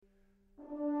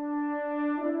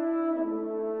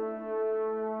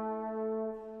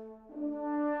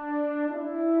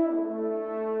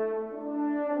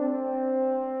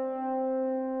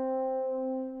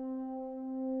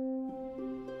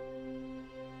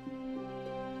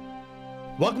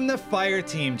Welcome to Fire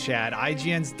Team Chat,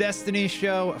 IGN's Destiny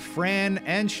show. Fran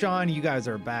and Sean, you guys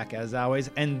are back as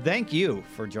always, and thank you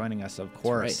for joining us, of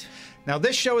course. Right. Now,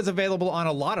 this show is available on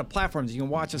a lot of platforms. You can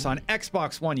watch us on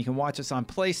Xbox One, you can watch us on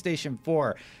PlayStation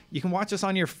 4, you can watch us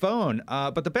on your phone,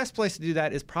 but the best place to do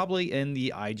that is probably in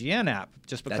the IGN app,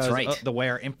 just because of the way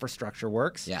our infrastructure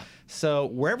works. Yeah. So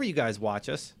wherever you guys watch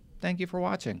us, thank you for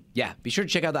watching. Yeah, be sure to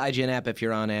check out the IGN app if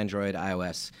you're on Android,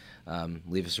 iOS.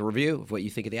 Leave us a review of what you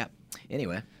think of the app.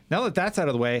 Anyway. Now that that's out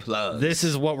of the way, Plugs. This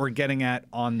is what we're getting at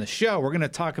on the show. We're going to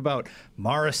talk about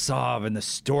Mara Sov and the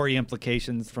story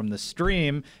implications from the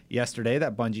stream yesterday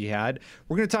that Bungie had.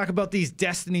 We're going to talk about these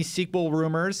Destiny sequel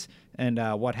rumors and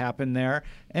what happened there.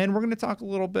 And we're going to talk a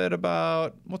little bit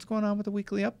about what's going on with the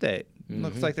weekly update.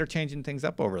 Looks like they're changing things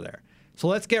up over there. So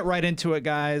let's get right into it,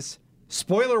 guys.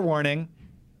 Spoiler warning.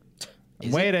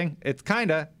 I'm waiting. It's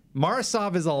kind of. Mara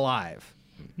Sov is alive.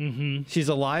 She's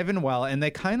alive and well, and they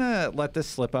kind of let this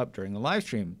slip up during the live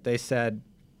stream. They said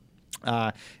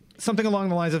something along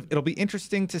the lines of, it'll be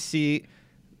interesting to see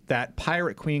that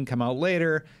Pirate Queen come out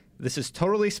later. This is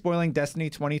totally spoiling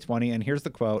Destiny 2020, and here's the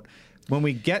quote. When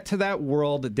we get to that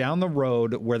world down the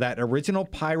road where that original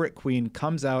Pirate Queen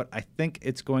comes out, I think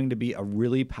it's going to be a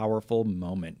really powerful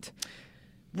moment.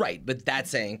 Right, but that's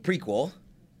saying prequel.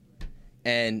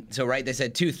 And so, right, they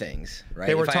said two things, right?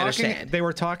 They were if I understand. They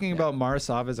were talking about Mara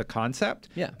Sov as a concept.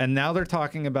 Yeah. And now they're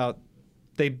talking about,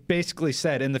 they basically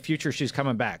said in the future she's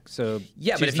coming back. So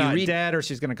Yeah, but she's if you not read- dead, or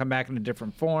she's going to come back in a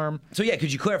different form. So, yeah,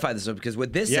 could you clarify this? Because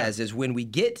what this says is when we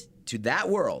get to that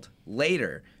world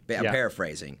later, I'm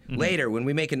paraphrasing, later when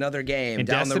we make another game In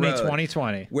down Destiny the road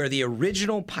 2020. where the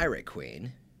original Pirate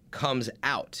Queen comes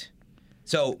out.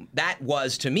 So that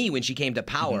was, to me, when she came to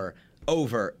power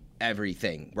over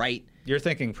everything, right? You're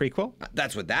thinking prequel?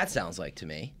 That's what that sounds like to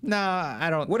me. No, I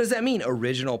don't. What does that mean?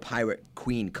 Original Pirate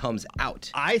Queen comes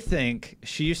out. I think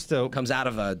she used to. Comes out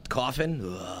of a coffin?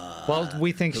 Well,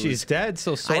 we think she's dead,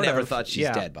 so sort I of. never thought she's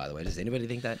dead, by the way. Does anybody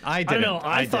think that? I I didn't. don't know.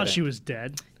 I thought didn't. she was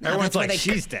dead. Everyone's That's why like, they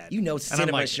she's cut- dead. You know, And I'm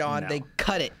cinema, like, Sean. no. They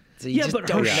cut it. So you Yeah, just but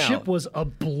don't her know. ship was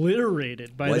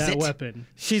obliterated by Was that it? weapon.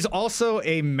 She's also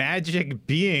a magic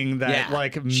being that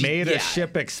made a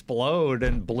ship explode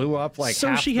and blew up like So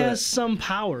half she the- has some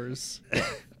powers.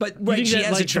 But You right, think she that,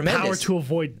 has like, a tremendous. the power to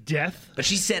avoid death? But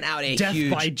she sent out a Death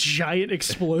huge. by giant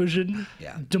explosion,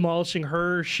 Yeah. demolishing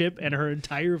her ship and her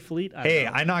entire fleet. I Hey,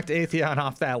 don't know. I knocked Atheon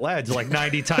off that ledge like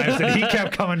 90 times, and he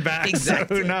kept coming back.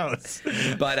 Exactly. So who knows?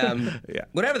 But Yeah.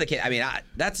 whatever the case, I mean,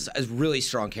 that's a really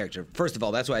strong character. First of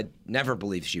all, that's why I never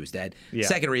believed she was dead. Yeah.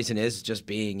 Second reason is just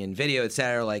being in video,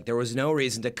 etc. Like there was no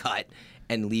reason to cut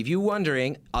and leave you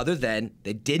wondering, other than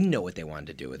they didn't know what they wanted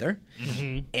to do with her,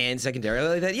 and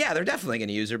secondarily that they're definitely going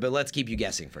to use her, but let's keep you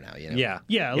guessing for now. You know? Yeah.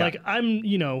 Yeah, like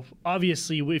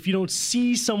obviously, if you don't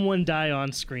see someone die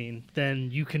on screen, then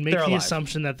you can make They're the alive.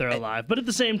 assumption that they're alive. But at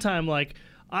the same time, like,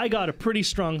 I got a pretty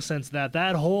strong sense that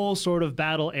that whole sort of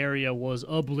battle area was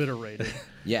obliterated.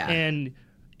 Yeah. And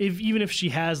even if she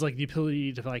has like the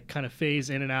ability to like kind of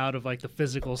phase in and out of like the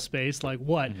physical space, like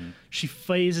what? She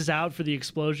phases out for the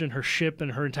explosion, her ship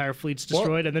and her entire fleet's Well,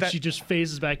 destroyed, and then that- she just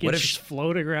phases back in. What if She's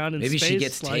floating around in Maybe space. she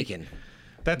gets like, taken.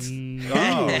 That's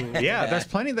yeah. There's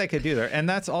plenty they could do there, and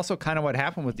that's also kind of what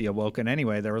happened with the Awoken.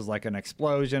 Anyway, there was like an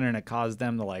explosion, and it caused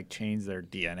them to like change their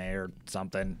DNA or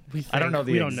something. I don't know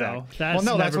the We don't exact. know. That's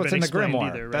well, no, that's never what's been in the explained grimoire.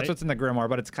 either, That's right? what's in the grimoire,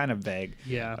 but it's kind of vague.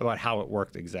 Yeah. About how it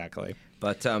worked exactly.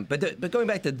 But going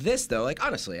back to this though, like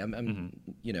honestly, I'm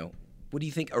what do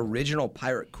you think original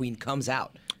Pirate Queen comes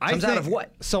out? Comes out of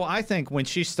what? So I think when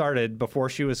she started, before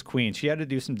she was queen, she had to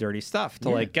do some dirty stuff to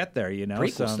like get there. You know,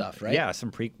 Prequel some stuff, right? Yeah,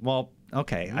 some Well,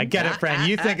 okay, I get it, friend.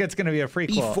 You think it's going to be a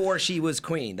prequel Before she was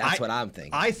queen. That's what I'm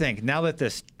thinking. I think now that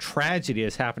this tragedy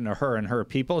has happened to her and her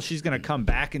people, she's going to come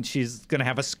back and she's going to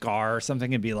have a scar or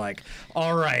something and be like,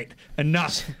 all right,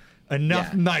 enough,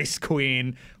 nice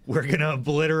queen. We're going to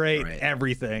obliterate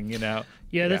everything, you know?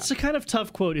 Yeah, that's a kind of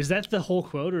tough quote. Is that the whole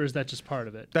quote, or is that just part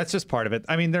of it? That's just part of it.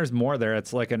 I mean, there's more there.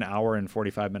 It's like an hour and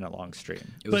 45-minute long stream.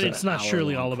 But it's not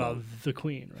surely all about the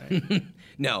queen, right?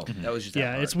 No, that was just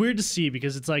Yeah, it's weird to see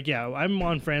because it's like, I'm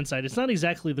on Fran's side. It's not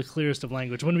exactly the clearest of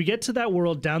language. When we get to that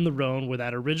world down the road where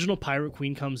that original Pirate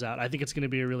Queen comes out, I think it's going to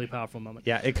be a really powerful moment.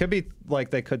 Yeah, it could be like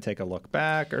they could take a look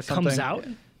back or something. Comes out?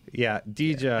 Yeah,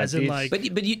 DJ. As in, like- But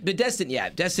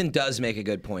Destin does make a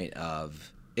good point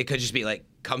of it could just be like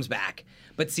comes back.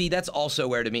 But see, that's also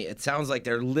where to me it sounds like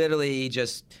they're literally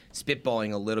just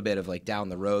spitballing a little bit of like down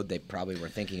the road. They probably were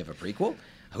thinking of a prequel.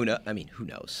 Who know? I mean, who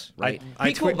knows, right?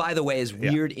 Prequel, by the way, is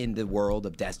weird in the world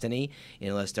of Destiny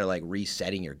unless they're like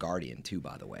resetting your Guardian too.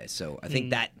 By the way, so I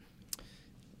think that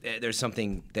there's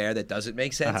something there that doesn't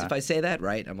make sense if I say that,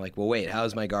 right? I'm like, well, wait, how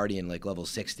is my Guardian like level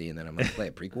 60 and then I'm going to play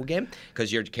a prequel game?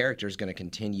 Because your character is going to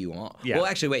continue on. Yeah. Well,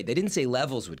 actually, wait, they didn't say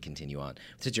levels would continue on. It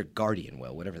said your Guardian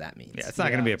will, whatever that means. Yeah, it's not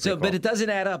going to be a prequel. So, but it doesn't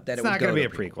add up that It's it would not go going to to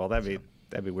be a prequel.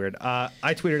 That'd be weird. I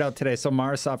tweeted out today, so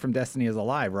Marasov from Destiny is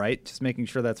alive, right? Just making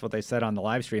sure that's what they said on the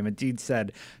live stream. Indeed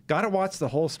said, gotta watch the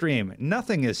whole stream.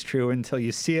 Nothing is true until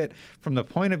you see it from the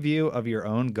point of view of your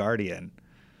own Guardian.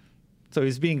 So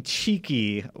he's being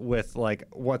cheeky with like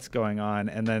what's going on,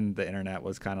 and then the internet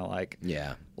was kind of like,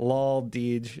 Yeah. lol,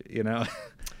 Deej, you know?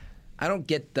 I don't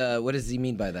get what does he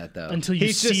mean by that, though? Until you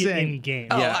He's just see it saying- in game.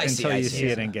 Oh, Yeah, I see, until I you see. see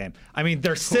it in game. I mean,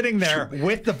 they're sitting there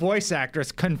with the voice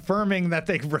actress confirming that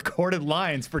they recorded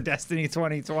lines for Destiny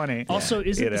 2020. Also,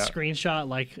 isn't You the know? screenshot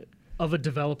like of a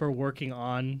developer working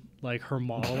on like her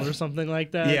model or something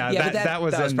like that? Yeah, Yeah, but that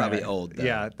was that was in probably there. old, though.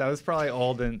 Yeah, that was probably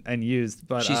old and used.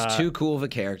 But She's too cool of a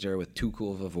character with too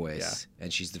cool of a voice, Yeah.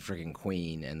 and she's the freaking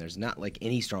queen. And there's not like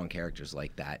any strong characters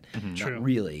like that, True. not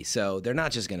really. So they're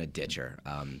not just gonna ditch her.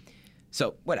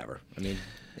 So whatever. I mean,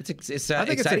 it's I think it's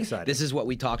exciting. exciting. This is what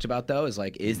we talked about, though. Is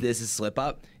like, is this a slip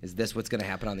up? Is this what's gonna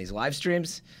happen on these live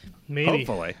streams? Maybe.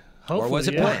 hopefully. Or was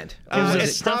it yeah. planned? Gives us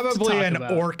It's stuff to probably talk an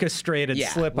about. orchestrated Yeah,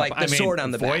 slip up. like the I mean, sword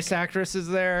on the voice back. actress is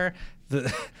there.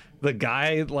 The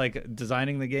guy like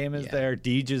designing the game is Yeah. there.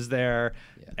 Deej is there,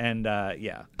 and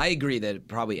yeah. I agree that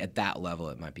probably at that level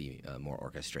it might be more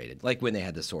orchestrated, like when they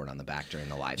had the sword on the back during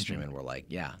the live stream, and we're like,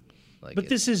 yeah. Like But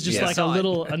this is just yeah. like a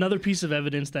Saw it. another piece of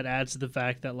evidence that adds to the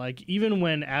fact that like even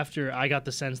when after I got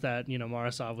the sense that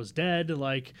Marasov was dead,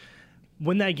 like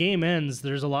when that game ends,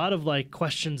 there's a lot of like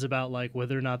questions about like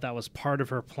whether or not that was part of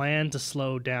her plan to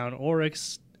slow down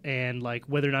Oryx, and like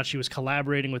whether or not she was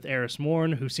collaborating with Eris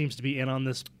Morn, who seems to be in on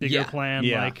this bigger Yeah. plan.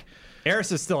 Yeah. Like,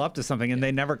 Eris is still up to something, and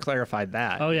they never clarified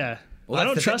that. oh yeah, Well, I that's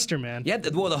don't the trust thing. her, man. Yeah, the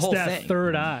It's whole that thing.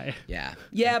 third eye.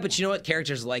 Yeah, but you know what?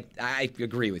 Characters like I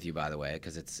agree with you, by the way,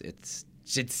 because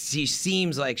she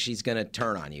seems like she's gonna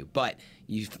turn on you, but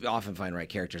you often find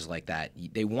characters like that.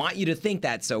 They want you to think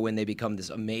that, so when they become this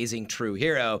amazing true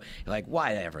hero, you're like,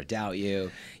 why'd I ever doubt you?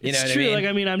 You It's know what true. I mean? Like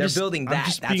I mean, I'm They're just building that. I'm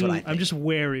just That's being, what I think. I'm just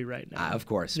wary right now. Of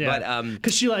course, Yeah. but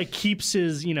because she like keeps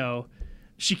his,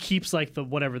 she keeps like the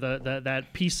whatever the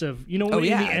that piece of when Oh,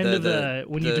 yeah, in the end the- of the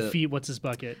when you the- defeat what's his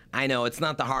bucket. I know it's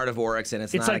not the heart of Oryx, and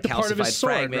it's It's not like a the part of calcified his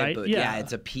sword, fragment, right? but Yeah.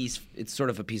 it's a piece. It's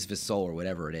sort of a piece of his soul or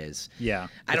whatever it is. Yeah.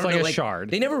 I It's don't like know. a shard.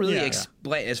 They never really Yeah.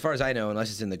 explain, as far as I know, unless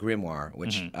it's in the Grimoire,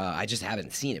 which I just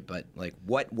haven't seen it. But like,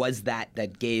 what was that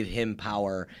gave him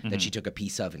power that she took a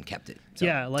piece of and kept it? So,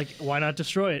 Yeah, like why not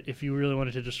destroy it? If you really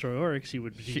wanted to destroy Oryx, you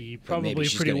would be but maybe probably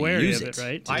she's pretty gonna wary use of it, it.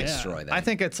 right? I Yeah. destroy that. I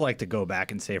think it's like to go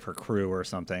back and save her crew or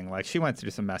something. Like she went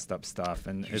through some messed up stuff,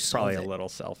 and it's saw probably a that. little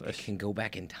selfish. can go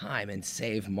back in time and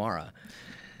save Mara.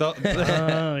 The,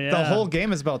 Oh, yeah. the whole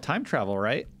game is about time travel,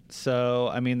 right? So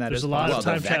I mean, There's is a lot Well, of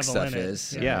possible. time the Vex travel stuff in it.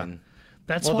 is. Yeah. I mean,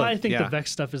 That's Well, why the- I think yeah. the Vex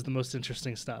stuff is the most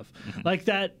interesting stuff. Like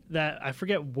that I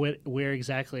forget where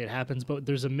exactly it happens, but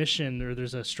there's a mission or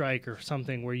there's a strike or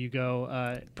something where you go.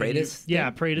 Praetus Yeah,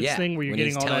 thing? Praetus Yeah, thing where you're when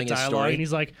getting he's all that telling his dialogue, story. and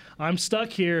he's like, "I'm stuck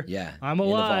here. Yeah, I'm in the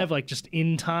vault. alive, like just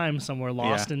in time somewhere,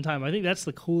 lost Yeah. in time." I think that's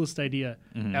the coolest idea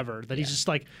ever. That he's just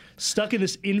like stuck in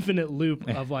this infinite loop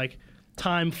of like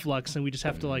time flux, and we just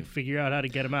have to like figure out how to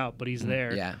get him out. But he's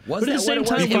there. Yeah. But Was at the that what same it was?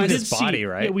 time, He we finds did his body, see,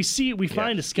 right? Yeah, we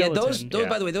find a yeah, skeleton. those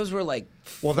by the way, those were like.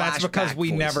 Well, that's because flashback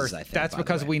we never. voices, I think, That's by the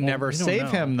because way. we never we don't save know.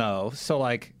 him though. So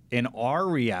like in our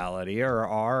reality or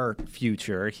our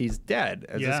future, he's dead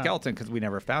as a Yeah. skeleton because we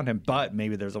never found him. But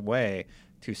maybe there's a way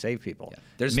to save people.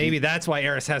 There's- Maybe that's why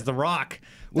Eris has the rock.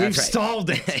 We've That's right. solved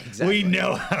it. Exactly. We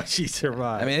know how she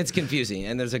survived. I mean, it's confusing,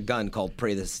 and there's a gun called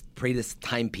Praetus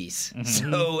timepiece.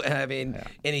 So I mean,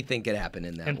 anything could happen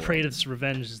in that. And world. Praetor's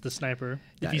revenge is the sniper.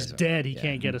 If That he's is right. dead, he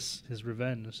can't get his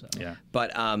revenge. So. yeah.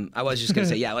 But I was just gonna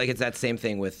say, yeah, like it's that same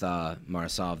thing with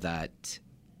Marasov that,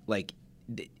 like,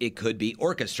 it could be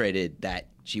orchestrated that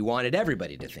she wanted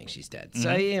everybody to think she's dead.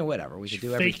 So yeah, whatever, we should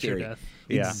do every faked her theory. death.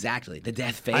 Yeah. Exactly, the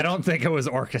death fake. I don't think it was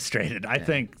orchestrated. I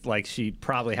think like she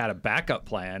probably had a backup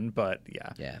plan, but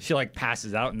Yeah. she like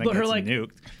passes out and then But her gets like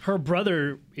nuked. her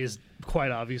brother is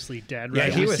quite obviously dead. Yeah,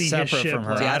 Right? he We was see his separate ship, from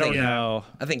her. like- I don't yeah. know.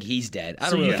 I think he's dead. I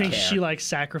So don't you really think care. she like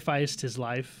sacrificed his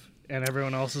life and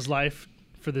everyone else's life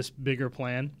for this bigger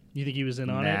plan? You think he was in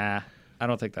on it? Nah, I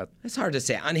don't think that. It's hard to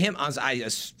say. On him, I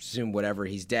assume whatever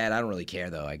he's dead. I don't really care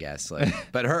though. I guess. Like,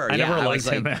 but her, I yeah, never I liked was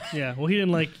him. like, Yeah. Well, he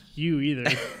didn't like you either.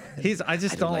 I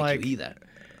just I don't like you either.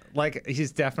 like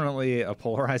he's definitely a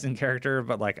polarizing character,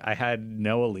 but like I had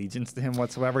no allegiance to him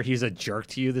whatsoever. He's a jerk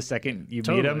to you the second you meet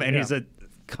Totally, him, and yeah. he's a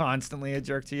constantly a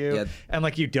jerk to you, Yeah. and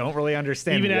like you don't really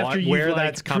understand Even after you've where like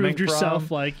that's coming proved yourself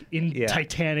from. like in Yeah.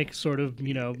 Titanic sort of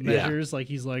measures, like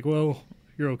he's like, well,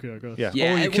 you're okay, I guess. Yeah.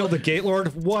 Yeah, Oh, you it killed wa- the Gate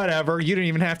Lord? Whatever. You didn't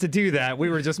even have to do that. We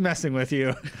were just messing with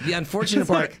you. The unfortunate It's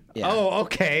part. like, yeah. oh,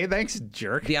 okay. Thanks,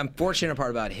 jerk. The unfortunate part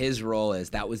about his role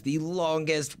is that was the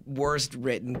longest, worst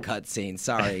written cutscene.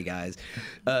 Sorry, guys.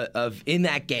 Of in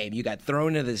that game, you got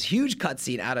thrown into this huge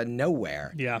cutscene out of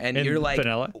nowhere. Yeah. and In you're like,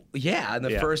 vanilla? yeah, in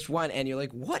the Yeah. first one, and you're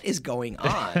like, what is going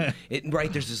on?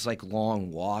 Right, there's this like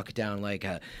long walk down like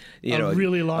a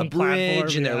really long a bridge,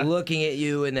 platform, and they're yeah. looking at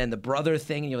you, and then the brother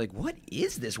thing, and you're like, what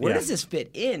is this? Where Yeah. does this fit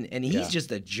in? And he's Yeah.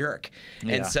 just a jerk.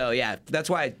 Yeah. And so yeah, that's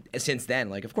why since then,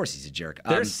 like, of course he's a jerk.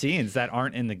 There's scenes that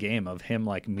aren't in the game of him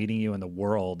like meeting you in the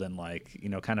world and like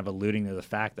kind of alluding to the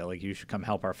fact that like you should come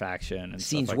help our faction and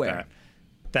Scenes stuff like where? that.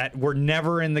 That were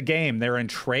never in the game. They're in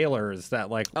trailers that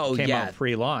like came yeah. out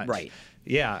pre-launch. Right.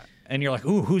 Yeah. And you're like,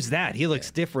 ooh, who's that? He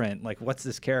looks different. Like, what's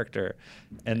this character?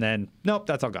 And then, nope,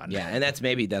 that's all gone. Yeah, and that's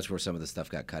where some of the stuff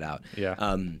got cut out. Yeah.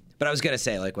 But I was gonna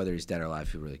say like whether he's dead or alive,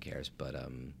 who really cares? But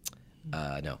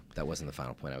no, that wasn't the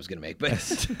final point I was gonna make.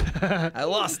 But I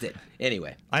lost it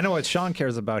anyway. I know what Sean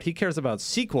cares about. He cares about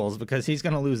sequels because he's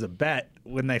going to lose a bet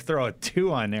when they throw a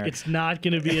 2 on there. It's not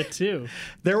going to be a 2.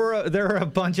 There were a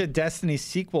bunch of Destiny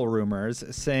sequel rumors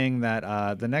saying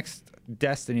that the next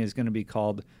Destiny is going to be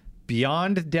called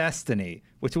Beyond Destiny,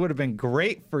 which would have been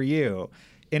great for you.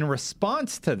 In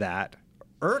response to that,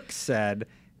 Irk said,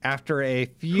 after a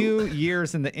few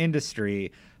years in the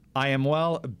industry, I am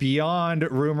well beyond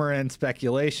rumor and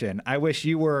speculation. I wish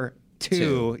you were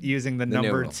 2 using the number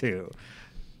numeral. 2.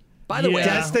 By the way,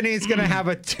 Yeah. Destiny's going to have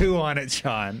a 2 on it,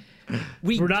 Sean.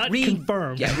 We're not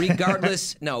confirmed. Yeah,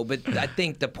 regardless, no. But I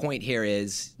think the point here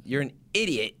is you're an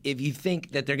idiot if you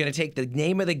think that they're going to take the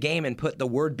name of the game and put the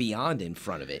word "beyond" in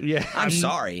front of it. Yeah. I'm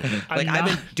sorry. Like I've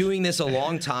been not- doing this a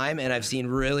long time, and I've seen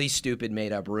really stupid,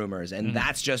 made-up rumors, Mm-hmm. and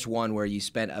that's just one where you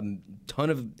spent a ton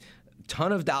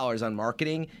of dollars on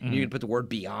marketing, and you can put the word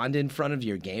 "beyond" in front of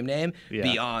your game name. Yeah.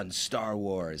 Beyond Star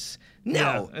Wars.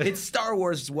 No, it's Star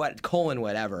Wars.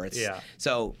 Whatever. It's Yeah.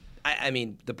 so. I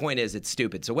mean, the point is it's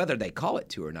stupid. So whether they call it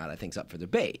 2 or not, I think is up for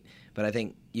debate. But I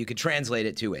think you could translate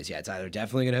it 2 ways. Yeah, it's either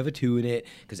definitely going to have a 2 in it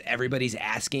because everybody's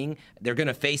asking. They're going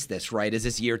to face this, right? Is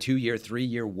this year 2, year 3,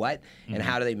 year what? And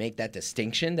how do they make that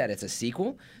distinction that it's a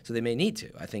sequel? So they may need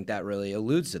to. I think that really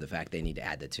alludes to the fact they need to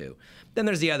add the 2. Then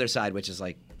there's the other side, which is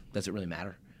like, does it really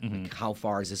matter? Like, how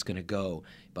far is this going to go?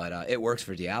 But it works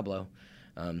for Diablo.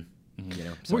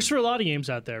 So- Works for a lot of games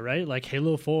out there, right? Like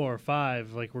Halo 4 or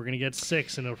 5. Like we're gonna get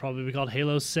 6, and it'll probably be called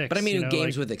Halo 6. But I mean, you know,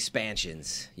 games like, with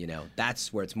expansions,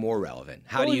 that's where it's more relevant.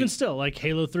 How well, do you? even still, like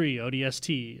Halo 3,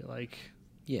 ODST, like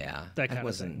Yeah, that kind of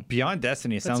wasn't. thing. Beyond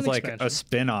Destiny sounds an like expansion. a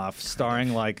spin-off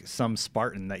starring like some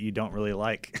Spartan that you don't really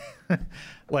like.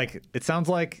 Like it sounds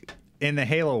like in the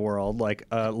Halo world, like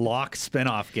a Locke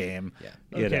spin-off game. Yeah.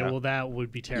 you Okay, know. well that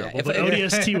would be terrible. if but I-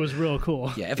 ODST was real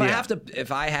cool. Yeah, if I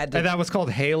had to, And that was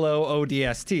called Halo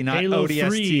ODST, not Halo ODST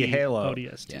 3 Halo.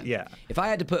 ODST. Yeah. if I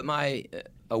had to put my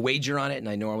a wager on it, and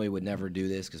I normally would never do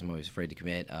this because I'm always afraid to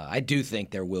commit. I do think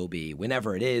there will be,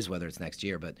 whenever it is, whether it's next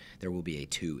year, but there will be a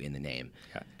 2 in the name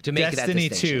to make Destiny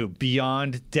that 2, distinction.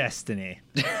 Beyond Destiny.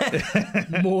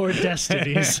 More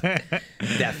Destinies.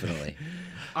 Definitely.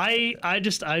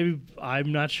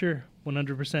 I'm not sure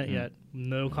 100% yet.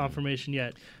 No confirmation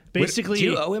yet. Basically, do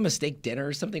you owe him a steak dinner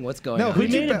or something? What's going No, on? who we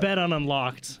Who'd you made a bet- bet on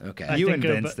Unlocked. Okay. I You think,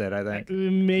 and Vince did, I think.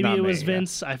 Maybe Not it was me, yeah.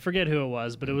 Vince. I forget who it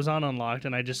was, but it was on Unlocked,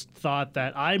 and I just thought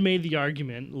that I made the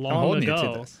argument long holding you to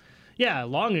ago. this. Yeah,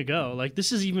 long ago. Like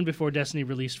this is even before Destiny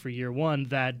released for year 1.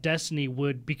 That Destiny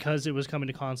would, because it was coming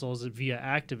to consoles via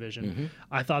Activision,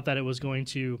 I thought that it was going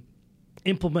to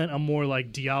implement a more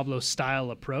like Diablo style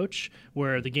approach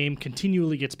where the game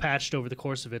continually gets patched over the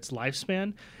course of its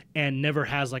lifespan and never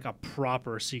has like a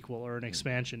proper sequel or an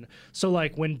expansion. So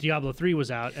like when Diablo 3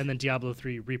 was out and then Diablo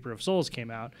 3 Reaper of Souls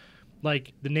came out,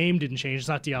 like the name didn't change. It's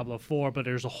not Diablo 4, but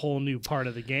there's a whole new part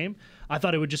of the game. I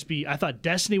thought it would just be, I thought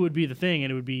Destiny would be the thing,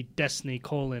 and it would be Destiny :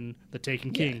 The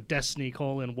Taken King, Destiny :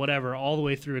 whatever, all the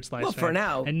way through its lifespan. for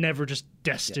now- and never just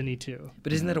Destiny 2.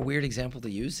 But isn't that a weird example to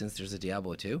use since there's a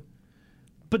Diablo 2?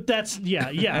 But that's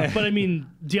yeah. But I mean,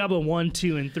 Diablo 1,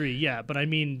 2, and 3, yeah. But I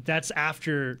mean, that's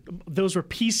after those were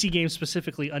PC games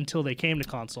specifically until they came to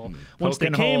console. Once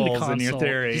Poking they came to holes console, in your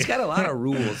theory. He's got a lot of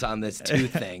rules on this 2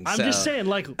 thing. I'm just saying,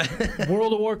 like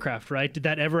World of Warcraft, right? Did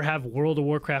that ever have World of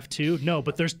Warcraft 2? No,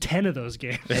 but there's 10 of those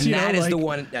games. And you that know, is the like-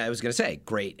 one I was going to say.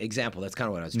 Great example. That's kind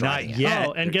of what I was Not driving at. yet.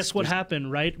 Oh, and guess what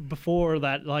happened right before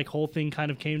that like whole thing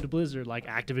kind of came to Blizzard? Like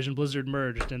Activision Blizzard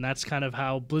merged, and that's kind of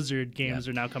how Blizzard games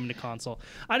are now coming to console.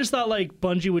 I just thought like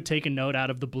Bungie would take a note out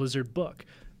of the Blizzard book.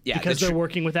 Yeah, because they're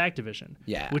working with Activision,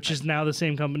 which is now the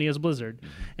same company as Blizzard.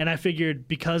 And I figured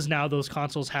because now those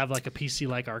consoles have like a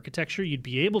PC-like architecture, you'd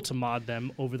be able to mod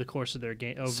them over the course of their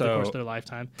game, the course of their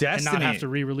lifetime, and not have to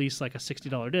re-release like a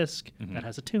 $60 disc that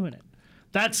has a 2 in it.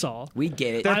 That's all. We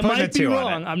get it. I might be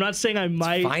wrong. I'm not saying I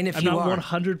might. Fine if I'm you not are.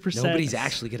 100%. Nobody's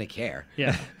actually gonna care.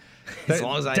 Yeah. As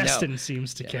long as I know. Destin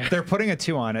seems to care. They're putting a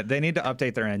 2 on it. They need to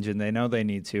update their engine. They know they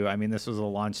need to. I mean, this was a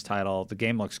launch title. The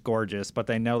game looks gorgeous, but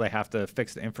they know they have to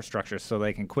fix the infrastructure so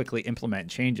they can quickly implement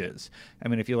changes. I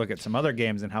mean, if you look at some other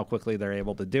games and how quickly they're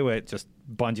able to do it, just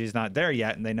Bungie's not there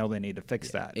yet, and they know they need to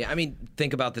fix that. Yeah, I mean,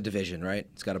 think about the Division, right?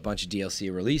 It's got a bunch of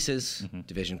DLC releases,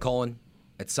 Division :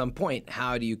 at some point,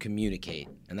 how do you communicate?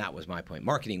 And that was my point.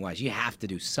 Marketing-wise, you have to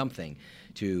do something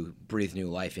to breathe new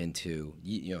life into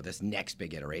this next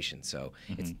big iteration. So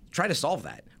it's try to solve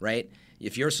that, right?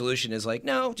 If your solution is like,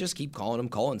 no, just keep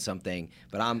calling something,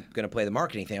 but I'm going to play the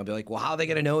marketing thing, I'll be like, well, how are they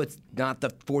going to know it's not the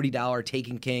 $40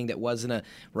 Taken King that wasn't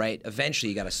right?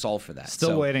 Eventually, you got to solve for that.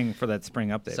 Still waiting for that spring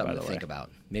update, something by the to way. think about.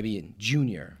 Maybe in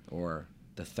Junior or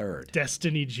the 3rd.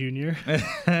 Destiny Junior.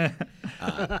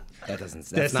 That's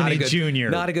Destiny not a good Junior.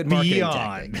 Not a good marketing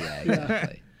Beyond. tactic. Yeah,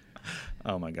 exactly.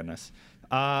 Oh my goodness.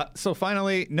 So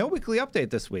finally, no weekly update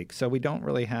this week, so we don't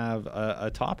really have a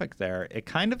topic there. It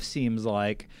kind of seems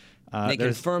like They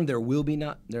confirmed there will be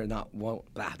there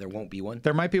won't be one.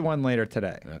 There might be one later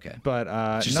today. Okay. But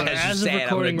as of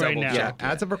recording right now. Yeah,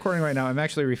 as of recording right now, I'm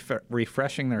actually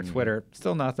refreshing their Twitter.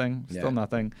 Still nothing. Still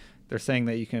nothing. They're saying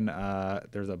that you can.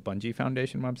 There's a Bungie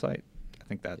Foundation website. I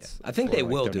think that's. I think they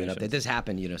will do an donations. update. This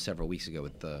happened, several weeks ago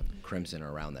with the Crimson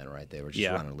or around then, right? They were just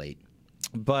running late.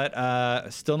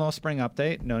 But still no spring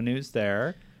update. No news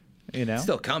there.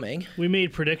 Still coming. We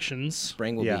made predictions.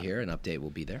 Spring will be here. An update will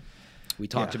be there. We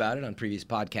talked about it on previous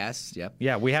podcasts. Yep.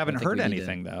 Yeah, we haven't heard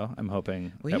anything though. I'm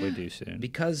hoping that we do soon.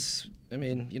 Because I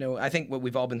mean, I think what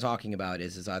we've all been talking about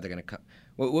is either going to come.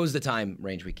 What was the time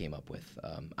range we came up with?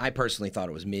 I personally thought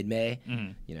it was mid-May.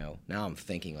 Now I'm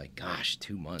thinking like, gosh,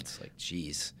 2 months. Like,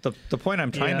 geez. The point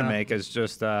I'm trying to make is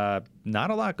just not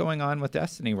a lot going on with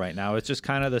Destiny right now. It's just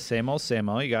kind of the same old, same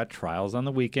old. You got trials on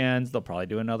the weekends. They'll probably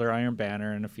do another Iron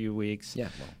Banner in a few weeks. Yeah.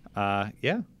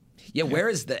 Yeah, where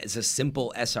is it's a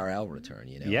simple SRL return,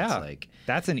 Yeah, it's like,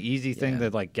 that's an easy thing to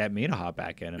like get me to hop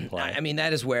back in and play. I mean,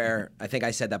 that is where I think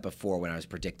I said that before when I was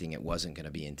predicting it wasn't going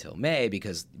to be until May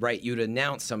because, you'd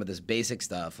announce some of this basic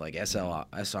stuff like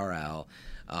SRL,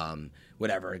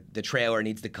 whatever. The trailer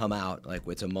needs to come out like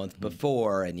it's a month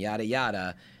before and yada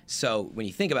yada. So when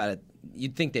you think about it,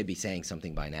 you'd think they'd be saying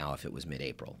something by now if it was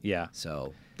mid-April. Yeah.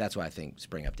 So that's why I think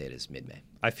spring update is mid-May.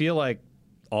 I feel like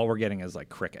all we're getting is like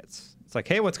crickets. It's like,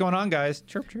 hey, what's going on, guys?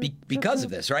 Chirp, chirp. Because of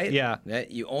this, right? Yeah.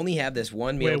 You only have this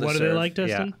one meal to serve. Wait, what are they like,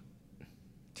 Dustin? Yeah.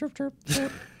 Chirp, chirp,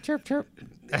 chirp, chirp, chirp.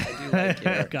 I do like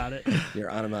your, Got it. your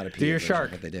ononomatopoeia. Do your version of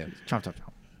shark. What they do. Chomp, chomp,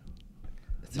 chomp.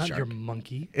 It's a Not shark. your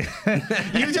monkey.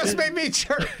 You just made me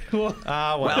chirp. Well,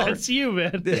 Well, that's you,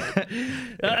 man.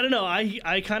 I don't know.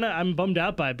 I'm bummed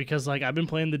out by it because like I've been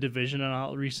playing the Division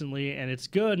all recently and it's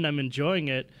good and I'm enjoying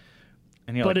it.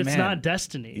 and you're But like, it's man. not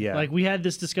Destiny. Yeah. Like we had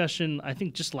this discussion, I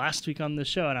think just last week on the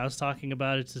show, and I was talking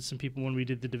about it to some people when we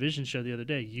did the Division show the other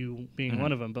day. You being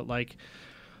one of them, but like,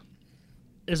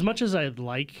 as much as I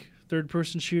like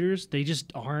third-person shooters, they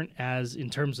just aren't as in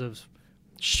terms of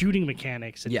shooting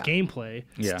mechanics and gameplay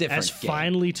Yeah. different as game.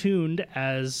 finely tuned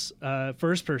as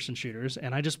first-person shooters.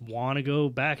 And I just want to go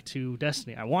back to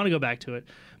Destiny. I want to go back to it,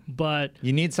 but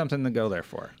You need something to go there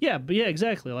for. yeah,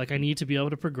 exactly. Like I need to be able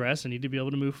to progress. I need to be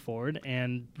able to move forward.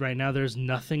 And right now, there's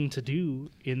nothing to do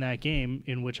in that game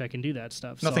in which I can do that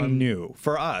stuff. Nothing so I'm- new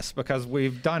for us because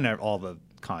we've done all the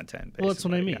content. Well, that's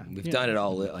what I basically. mean. We've done it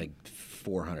all like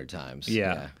 400 times.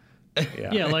 Yeah.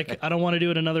 Yeah. Yeah, like I don't want to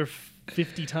do it another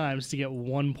 50 times to get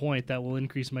 1 point that will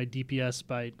increase my DPS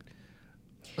by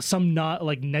some not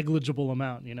like negligible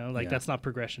amount. Like that's not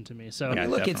progression to me. So I mean,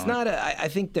 look, it's definitely. not I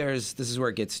think this is where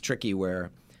it gets tricky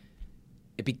where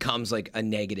it becomes like a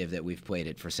negative that we've played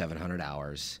it for 700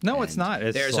 hours. No, it's And not.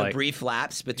 It's there's like- a brief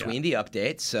lapse between the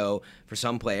updates. So for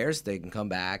some players, they can come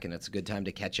back and it's a good time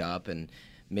to catch up and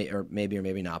or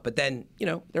maybe not. But then,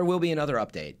 there will be another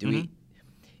update. Do we?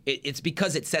 It's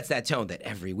because it sets that tone that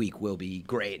every week will be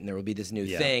great and there will be this new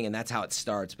thing and that's how it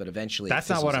starts. But eventually, That's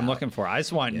it not what fizzles I'm out. looking for. I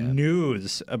just want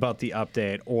news about the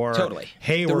update or Totally.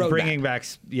 hey, The we're roadmap. bringing back.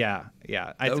 Yeah. The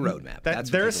roadmap. That's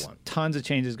what there's people want. tons of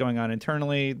changes going on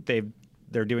internally.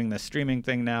 They're doing the streaming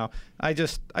thing now. I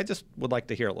just would like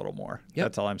to hear a little more. Yep.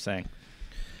 That's all I'm saying.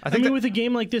 I mean, with a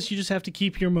game like this, you just have to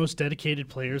keep your most dedicated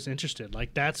players interested.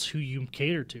 Like, that's who you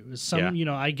cater to. Is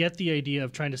I get the idea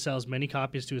of trying to sell as many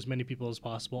copies to as many people as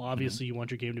possible. Obviously, you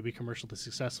want your game to be commercially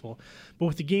successful. But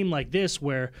with a game like this,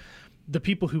 where the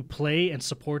people who play and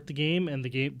support the game and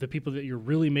the people that you're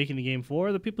really making the game for,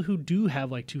 are the people who do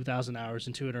have like 2,000 hours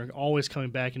into it, are always coming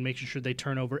back and making sure they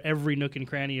turn over every nook and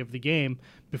cranny of the game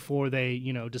before they,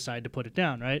 decide to put it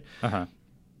down, right? Uh-huh.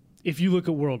 If you look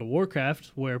at World of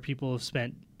Warcraft, where people have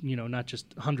spent, not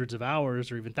just hundreds of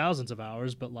hours or even thousands of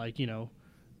hours, but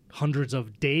hundreds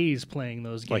of days playing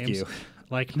those games. Like you.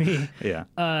 Like me.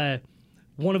 Yeah.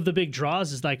 One of the big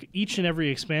draws is each and every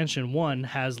expansion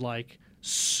has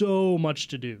so much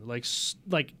to do, like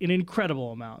an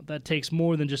incredible amount that takes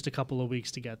more than just a couple of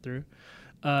weeks to get through.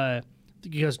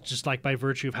 Because just by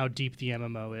virtue of how deep the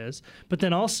MMO is. But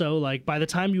then also by the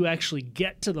time you actually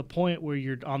get to the point where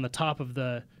you're on the top of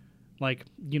the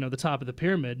the top of the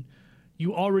pyramid,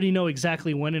 you already know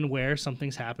exactly when and where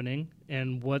something's happening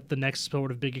and what the next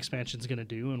sort of big expansion is going to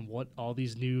do and what all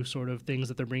these new sort of things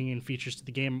that they're bringing in features to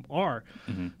the game are.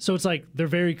 Mm-hmm. So it's they're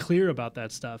very clear about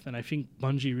that stuff. And I think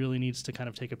Bungie really needs to kind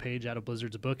of take a page out of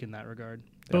Blizzard's book in that regard,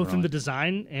 both in the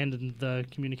design and in the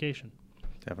communication.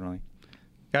 Definitely.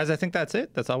 Guys, I think that's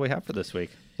it. That's all we have for this week.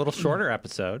 A little shorter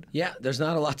episode. Yeah, there's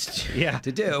not a lot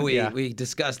to do. We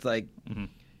discussed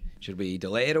should we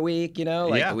delay it a week,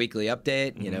 the weekly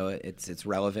update, it's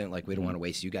relevant. We don't want to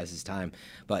waste you guys' time.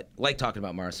 But talking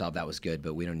about Marasov, that was good,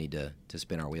 but we don't need to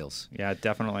spin our wheels. Yeah,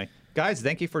 definitely. Guys,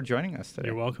 thank you for joining us today.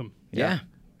 You're welcome. Yeah.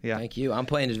 Thank you. I'm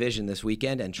playing Division this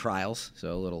weekend and Trials,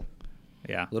 so a little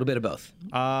bit of both.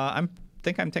 I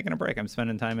think I'm taking a break. I'm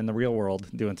spending time in the real world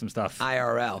doing some stuff.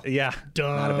 IRL. Yeah.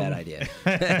 Dumb. Not a bad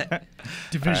idea.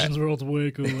 Division's world's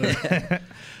way cooler.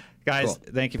 Guys,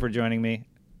 Thank you for joining me.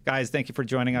 Guys, thank you for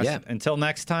joining us. Yeah. Until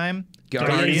next time,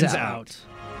 Guardians out.